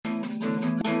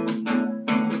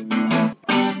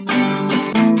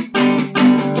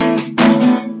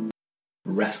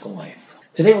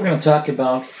Today we're going to talk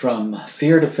about from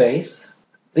fear to faith.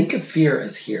 Think of fear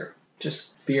as here.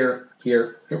 Just fear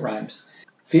here, it rhymes.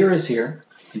 Fear is here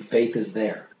and faith is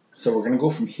there. So we're going to go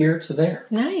from here to there.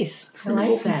 Nice. We're going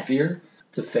to go from fear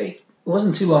to faith. It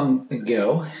wasn't too long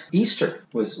ago. Easter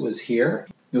was here.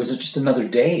 It was just another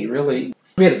day, really.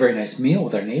 We had a very nice meal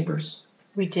with our neighbors.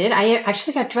 We did. I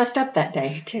actually got dressed up that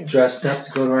day, too. Dressed up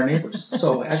to go to our neighbors.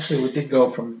 So actually we did go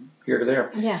from here to there.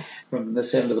 Yeah. From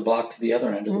this end of the block to the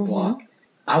other end of the block.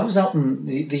 I was out in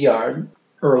the yard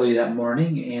early that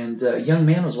morning, and a young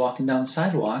man was walking down the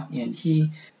sidewalk, and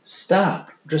he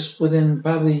stopped just within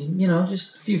probably,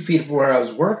 just a few feet of where I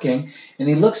was working, and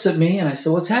he looks at me, and I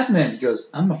said, "What's happening?" He goes,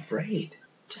 "I'm afraid."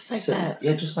 Just like that.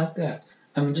 Yeah, just like that.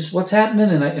 I mean, just what's happening?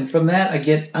 And from that, I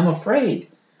get, I'm afraid.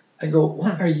 I go,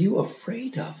 "What are you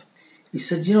afraid of?" He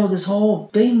said, "This whole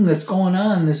thing that's going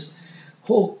on, this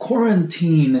whole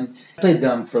quarantine." And I played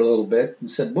dumb for a little bit and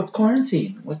said, "What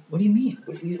quarantine? What do you mean?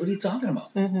 What are you talking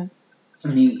about?" Mm-hmm.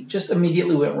 And he just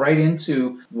immediately went right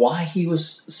into why he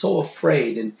was so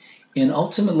afraid. And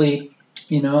ultimately,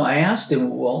 I asked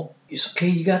him, "Well, it's okay,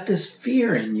 you got this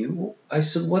fear in you." I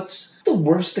said, "What's the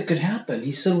worst that could happen?"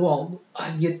 He said, "Well,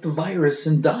 I'd get the virus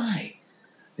and die."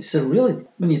 I said, "Really?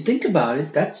 When you think about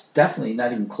it, that's definitely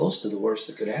not even close to the worst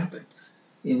that could happen."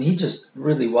 And he just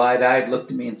really wide-eyed looked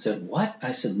at me and said, "What?"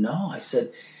 I said, "No." I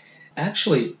said,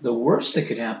 "Actually, the worst that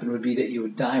could happen would be that you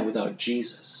would die without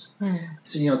Jesus." I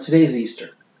said, today's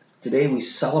Easter. Today we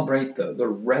celebrate the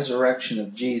resurrection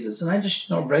of Jesus. And I just,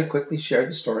 very quickly shared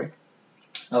the story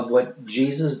of what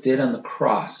Jesus did on the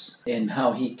cross and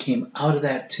how he came out of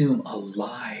that tomb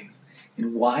alive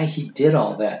and why he did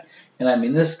all that. And I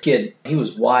mean, this kid, he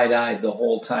was wide-eyed the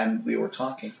whole time we were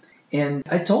talking. And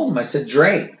I told him, I said,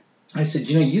 "Dre," I said,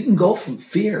 "you can go from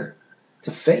fear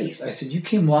to faith." I said, "You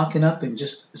came walking up in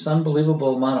just this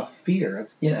unbelievable amount of fear."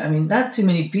 Not too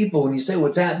many people, when you say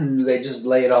what's happened, they just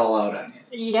lay it all out on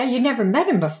you. Yeah, you never met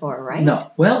him before, right?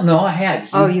 No. Well, no, I had.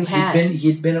 You had?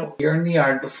 He'd been here in the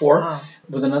yard before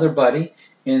with another buddy.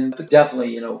 And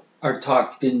definitely, our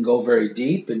talk didn't go very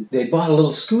deep. And they bought a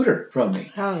little scooter from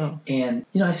me. Oh. And,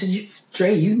 I said,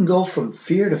 "Dre, you can go from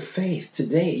fear to faith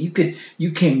today.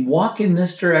 You can walk in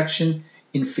this direction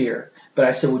in fear. But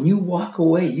I said, when you walk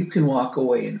away, you can walk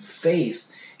away in faith."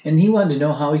 And he wanted to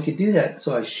know how he could do that.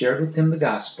 So I shared with him the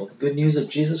gospel, the good news of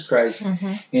Jesus Christ,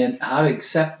 and how to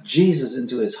accept Jesus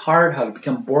into his heart, how to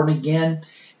become born again,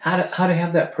 how to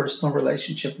have that personal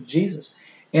relationship with Jesus.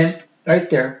 And right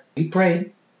there, he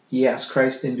prayed. He asked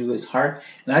Christ into his heart.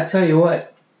 And I tell you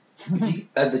what,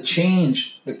 the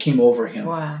change that came over him.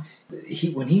 Wow.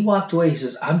 When he walked away, he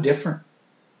says, "I'm different."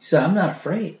 He said, "I'm not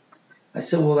afraid." I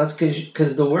said, "Well, that's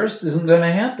because the worst isn't going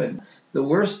to happen. The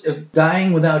worst of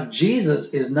dying without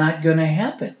Jesus is not going to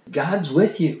happen. God's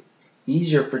with you.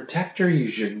 He's your protector.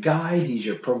 He's your guide. He's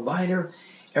your provider.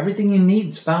 Everything you need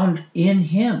is found in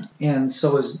him." And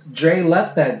so as Dre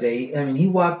left that day, he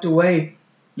walked away.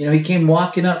 He came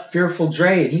walking up, fearful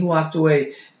Dre, and he walked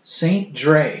away Saint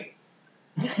Dre.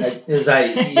 As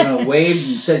I, waved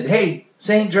and said, "Hey,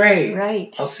 Saint Dre,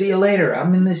 right. I'll see you later.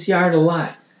 I'm in this yard a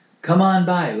lot. Come on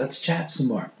by. Let's chat some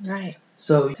more." Right.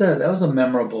 So that was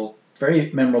a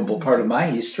very memorable part of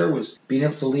my Easter, was being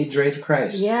able to lead Dre to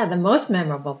Christ. Yeah, the most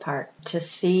memorable part, to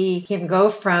see him go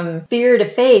from fear to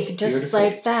faith, just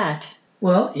like that.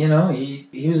 Well,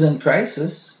 he was in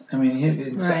crisis.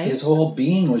 His whole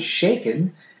being was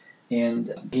shaken,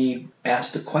 and he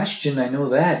asked a question. I know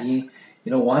that. He,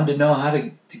 wanted to know how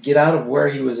to get out of where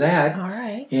he was at. All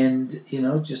right. And,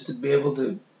 just to be able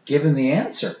to give him the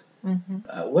answer.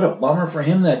 Mm-hmm. What a bummer for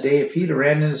him that day if he'd have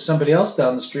ran into somebody else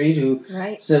down the street who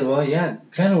said, "Well, yeah,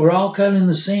 we're all kind of in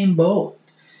the same boat.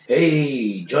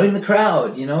 Hey, join the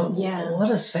crowd." Yeah. What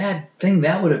a sad thing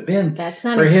that would have been. That's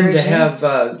not for him to encouraging.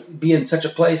 have be in such a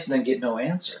place and then get no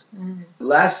answer. The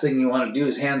last thing you want to do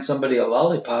is hand somebody a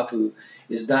lollipop who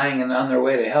is dying and on their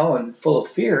way to hell and full of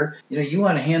fear. You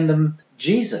want to hand them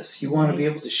Jesus. You want to be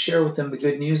able to share with them the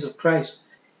good news of Christ.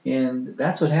 And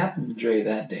that's what happened to Dre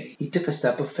that day. He took a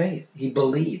step of faith. He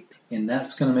believed. And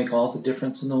that's going to make all the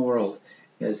difference in the world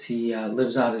as he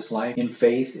lives out his life in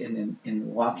faith and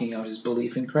in walking out his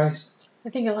belief in Christ. I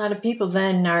think a lot of people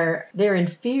then they're in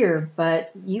fear,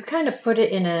 but you kind of put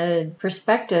it in a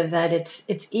perspective that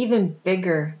it's even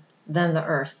bigger than the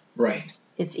earth. Right.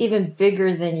 It's even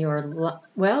bigger than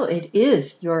it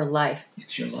is your life.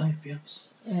 It's your life, yes.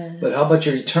 But how about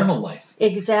your eternal life?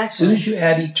 Exactly. As soon as you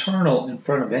add eternal in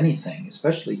front of anything,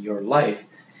 especially your life,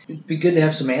 it'd be good to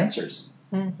have some answers.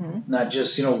 Mm-hmm. Not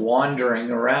just,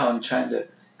 wandering around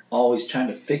always trying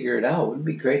to figure it out. Wouldn't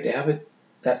it be great to have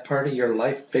that part of your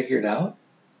life figured out?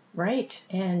 Right.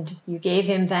 And you gave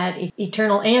him that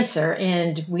eternal answer,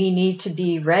 and we need to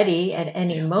be ready at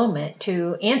any moment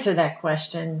to answer that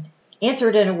question. Answer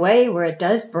it in a way where it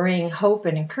does bring hope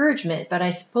and encouragement. But I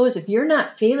suppose if you're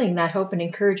not feeling that hope and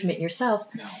encouragement yourself,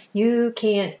 you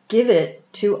can't give it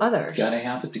to others. You got to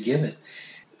have it to give it.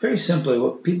 Very simply,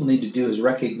 what people need to do is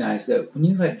recognize that when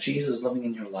you have Jesus living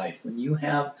in your life, when you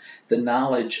have the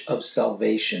knowledge of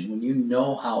salvation, when you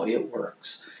know how it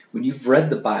works, when you've read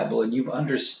the Bible and you've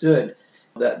understood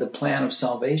the plan of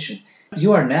salvation,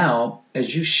 you are now,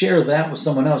 as you share that with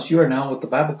someone else, you are now what the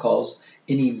Bible calls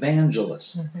an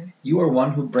evangelist. You are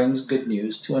one who brings good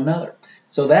news to another.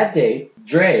 So that day,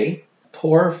 Dre,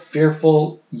 poor,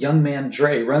 fearful young man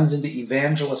Dre, runs into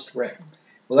Evangelist Rick.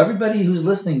 Well, everybody who's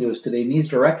listening to us today needs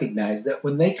to recognize that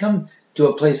when they come to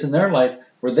a place in their life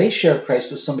where they share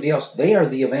Christ with somebody else, they are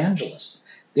the evangelist.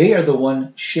 They are the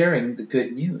one sharing the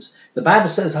good news. The Bible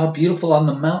says how beautiful on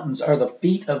the mountains are the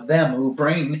feet of them who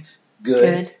bring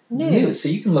good news. So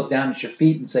you can look down at your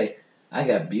feet and say, I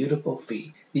got beautiful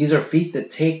feet. These are feet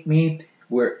that take me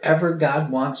wherever God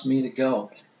wants me to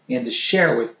go, and to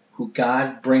share with who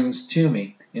God brings to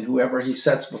me and whoever he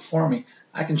sets before me,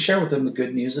 I can share with them the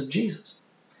good news of Jesus.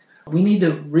 We need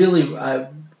to really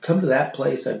come to that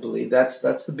place, I believe. That's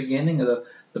the beginning of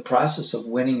the process of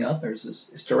winning others,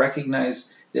 is to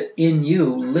recognize that in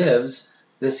you lives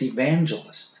this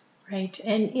evangelist. Right.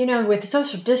 And, with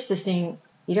social distancing,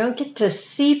 you don't get to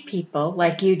see people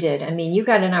like you did. I mean, you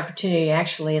got an opportunity to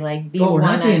actually be one-on-one. We're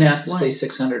not being asked to stay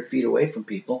 600 feet away from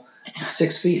people. It's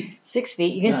 6 feet. 6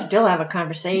 feet. You can still have a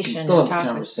conversation. You can still have a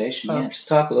conversation. Yeah, just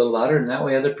talk a little louder, and that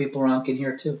way other people around can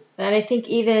hear too. And I think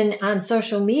even on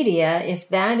social media, if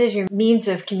that is your means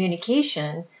of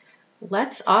communication,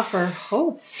 let's offer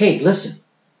hope. Hey, listen.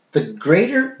 The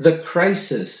greater the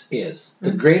crisis is,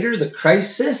 the greater the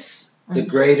crisis, the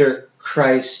greater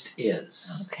Christ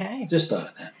is. Okay. Just thought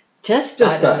of that. Just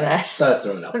thought of that. Thought I'd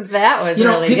throw it out. That was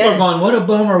really good. People are going, what a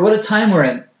bummer, what a time we're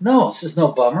in. No, this is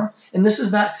no bummer. And this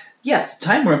is not, it's a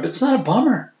time we're in, but it's not a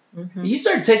bummer. You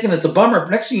start taking it's a bummer.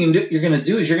 Next thing you're going to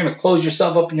do is you're going to close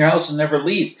yourself up in your house and never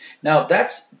leave. Now,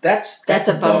 that's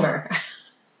a bummer.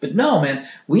 But no, man,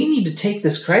 we need to take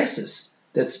this crisis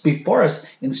that's before us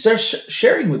and start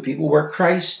sharing with people where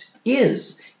Christ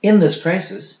is in this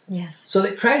crisis. Yes. So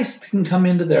that Christ can come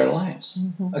into their lives.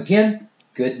 Again,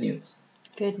 good news.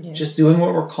 Good news. Just doing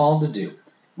what we're called to do.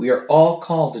 We are all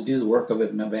called to do the work of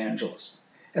an evangelist.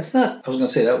 That's not, I was going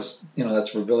to say that was,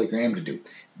 that's for Billy Graham to do.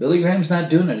 Billy Graham's not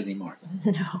doing it anymore.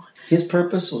 No. His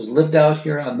purpose was lived out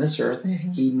here on this earth.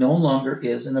 He no longer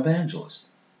is an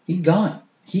evangelist. He's gone.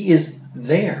 He is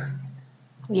there.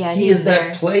 Yeah, he is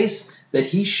there. That place that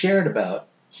he shared about.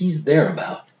 He's there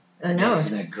about. I know.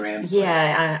 Isn't that grand place?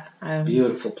 Yeah.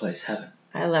 Beautiful place, heaven.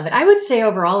 I love it. I would say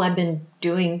overall I've been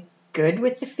doing good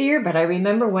with the fear, but I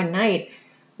remember one night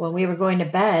when we were going to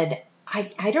bed,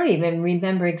 I don't even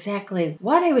remember exactly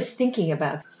what I was thinking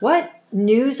about. What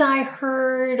news I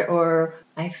heard, or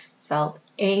I felt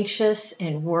anxious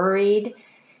and worried.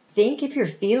 Think if you're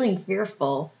feeling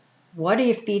fearful, what are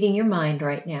you feeding your mind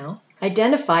right now?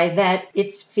 Identify that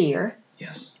it's fear.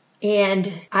 Yes.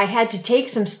 And I had to take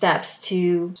some steps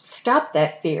to stop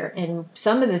that fear. And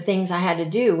some of the things I had to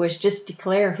do was just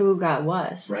declare who God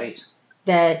was. Right.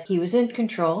 That he was in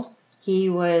control. He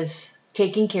was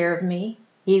taking care of me.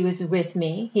 He was with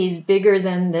me. He's bigger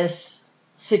than this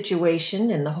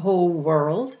situation and the whole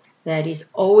world. That he's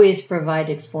always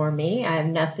provided for me. I have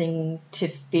nothing to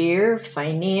fear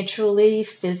financially,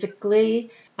 physically.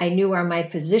 I knew where my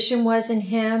position was in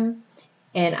him.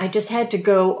 And I just had to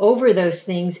go over those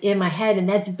things in my head. And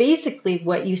that's basically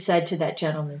what you said to that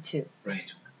gentleman too.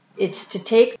 Right. It's to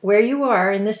take where you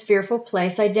are in this fearful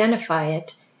place, identify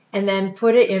it, and then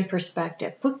put it in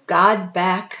perspective. Put God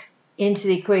back into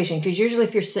the equation. Because usually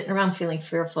if you're sitting around feeling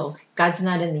fearful, God's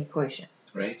not in the equation.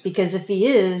 Right. Because if he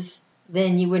is,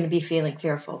 then you wouldn't be feeling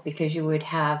fearful because you would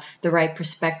have the right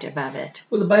perspective of it.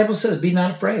 Well, the Bible says, be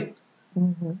not afraid.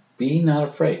 Be not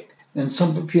afraid. And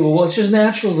some people, well, it's just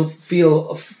natural to feel,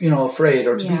 afraid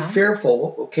or to be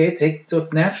fearful. Okay, take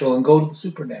what's natural and go to the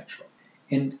supernatural.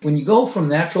 And when you go from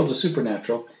natural to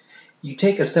supernatural, you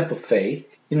take a step of faith.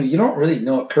 You don't really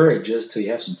know what courage is till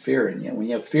you have some fear in you. When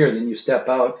you have fear, then you step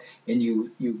out and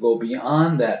you go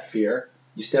beyond that fear.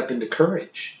 You step into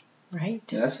courage. Right.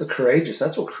 And that's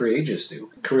that's what courageous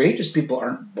do. Courageous people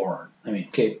aren't born.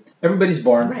 Everybody's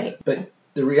born. Right. But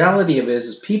the reality of it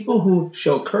is people who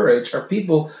show courage are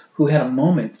people who had a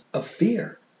moment of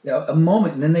fear. A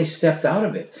moment, and then they stepped out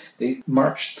of it. They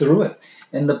marched through it.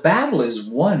 And the battle is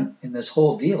won in this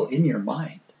whole deal in your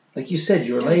mind. Like you said,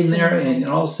 you were laying there and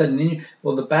all of a sudden,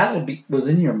 the battle was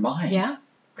in your mind. Yeah.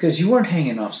 because you weren't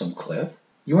hanging off some cliff.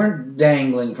 You weren't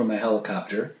dangling from a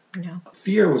helicopter. No.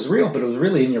 Fear was real, but it was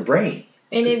really in your brain.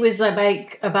 And it was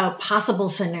about possible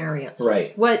scenarios.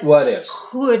 Right. What ifs?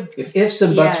 Could If ifs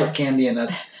and buts were candy and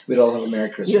nuts, we'd all have a Merry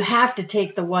Christmas. you have to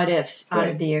take the what ifs out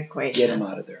Right. of the equation. Get them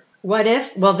out of there. What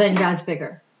if? Well, then God's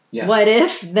bigger. Yeah. What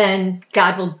if? Then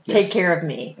God will Yes. take care of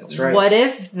me. That's right. What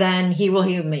if? Then He will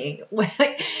heal me.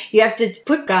 You have to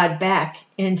put God back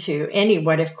into any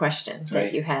what if question that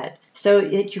Right. you had so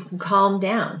that you can calm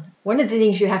down. One of the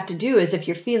things you have to do is if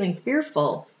you're feeling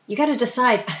fearful, you got to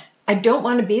decide, I don't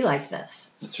want to be like this.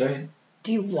 That's right.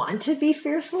 Do you want to be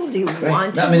fearful? Do you Right.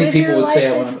 want to Not many live people your would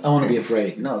say, life? I want to be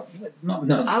afraid. No.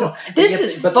 This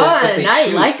is But fun. they I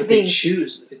choose, like but being. They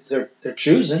choose. They're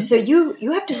choosing. So you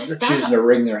have to They're stop. choosing to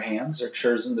wring their hands. They're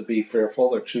choosing to be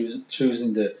fearful. They're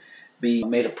choosing to be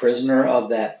made a prisoner of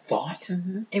that thought.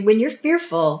 Mhm. And when you're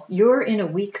fearful, you're in a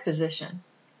weak position.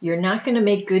 You're not going to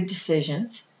make good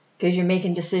decisions because you're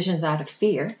making decisions out of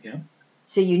fear. Yeah.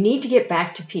 So you need to get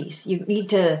back to peace. You need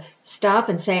to stop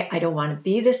and say, I don't want to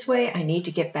be this way. I need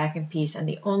to get back in peace. And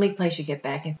the only place you get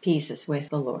back in peace is with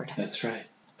the Lord. That's right.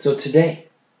 So today,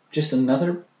 just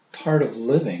another part of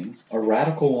living a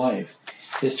radical life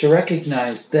is to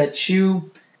recognize that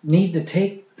you need to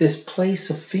take this place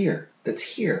of fear that's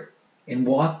here and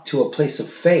walk to a place of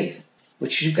faith,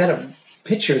 which you've got to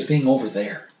picture as being over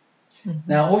there. Mhm.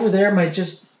 Now, over there might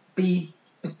just be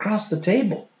across the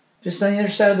table, just on the other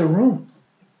side of the room.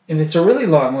 If it's a really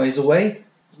long ways away,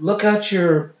 look out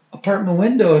your apartment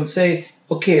window and say,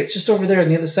 okay, it's just over there on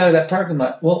the other side of that parking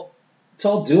lot. Well, it's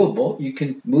all doable. You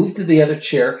can move to the other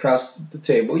chair across the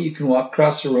table. You can walk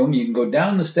across the room. You can go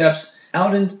down the steps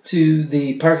out into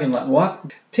the parking lot and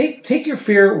walk. Take your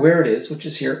fear where it is, which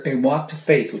is here, and walk to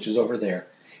faith, which is over there.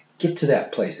 Get to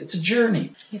that place. It's a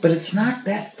journey, but it's not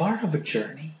that far of a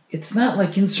journey. It's not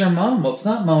like insurmountable. It's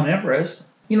not Mount Everest.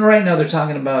 You know, right now they're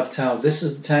talking about how this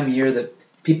is the time of year that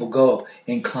people go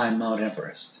and climb Mount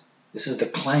Everest. This is the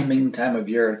climbing time of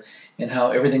year, and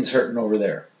how everything's hurting over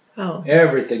there. Oh,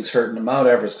 Everything's hurting at Mount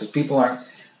Everest because people aren't.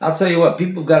 I'll tell you what,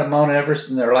 people have got a Mount Everest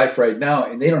in their life right now,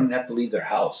 and they don't even have to leave their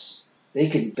house. They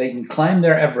can climb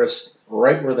their Everest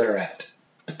right where they're at,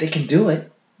 but they can do it.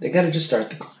 They got to just start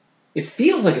the climb. It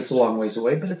feels like it's a long ways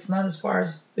away, but it's not as far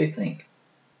as they think.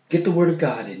 Get the Word of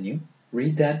God in you.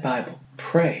 Read that Bible.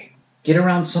 Pray. Get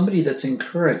around somebody that's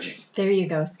encouraging. there you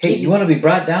go. Hey, you want to be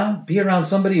brought down? Be around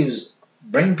somebody who's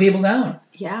bringing people down.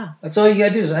 Yeah. That's all you got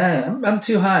to do is, I'm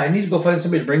too high. I need to go find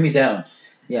somebody to bring me down.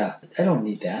 Yeah, I don't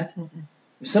need that. Mm-mm.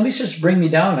 If somebody starts to bring me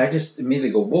down, I just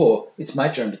immediately go, whoa, it's my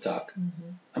turn to talk. Mhm.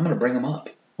 I'm going to bring them up.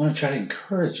 I want to try to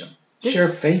encourage them. This- Share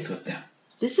faith with them.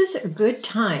 This is a good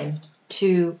time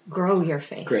to grow your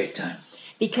faith. Great time.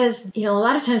 Because, a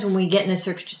lot of times when we get in a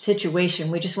situation,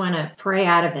 we just want to pray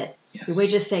out of it. Yes. We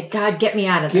just say, God, get me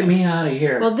out of Get this. me out of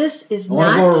here. Well, this is I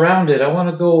want to not, go around it. I want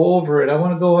to go over it. I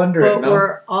want to go under it. but No,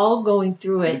 we're all going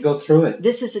through we it. go through it.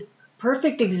 This is a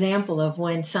perfect example of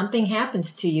when something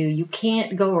happens to you, you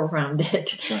can't go around it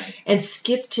That's right. and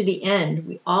skip to the end.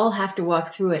 We all have to walk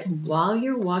through it. And while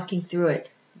you're walking through it,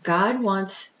 God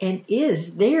wants and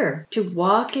is there to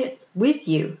walk it with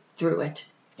you through it.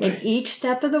 And Right. each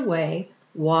step of the way,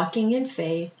 walking in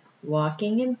faith,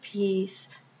 walking in peace,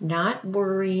 not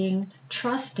worrying,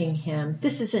 trusting Him.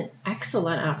 This is an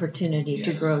excellent opportunity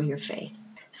to Yes. grow your faith.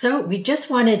 So we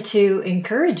just wanted to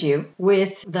encourage you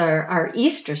with our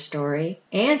Easter story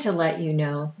and to let you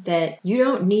know that you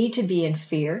don't need to be in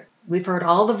fear. We've heard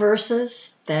all the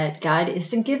verses that God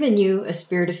isn't giving you a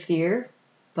spirit of fear,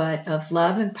 but of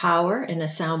love and power and a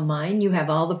sound mind. You have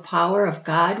all the power of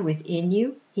God within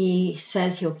you. He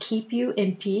says He'll keep you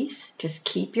in peace. Just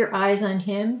keep your eyes on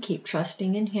Him. Keep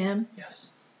trusting in Him.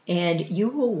 Yes. And you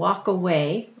will walk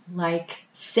away like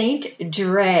Saint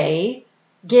Dre.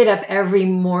 Get up every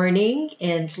morning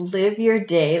and live your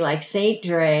day like Saint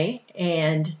Dre.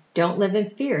 And don't live in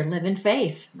fear. Live in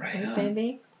faith. Right on.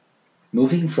 Baby?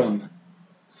 Moving from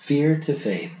fear to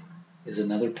faith is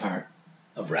another part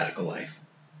of radical life.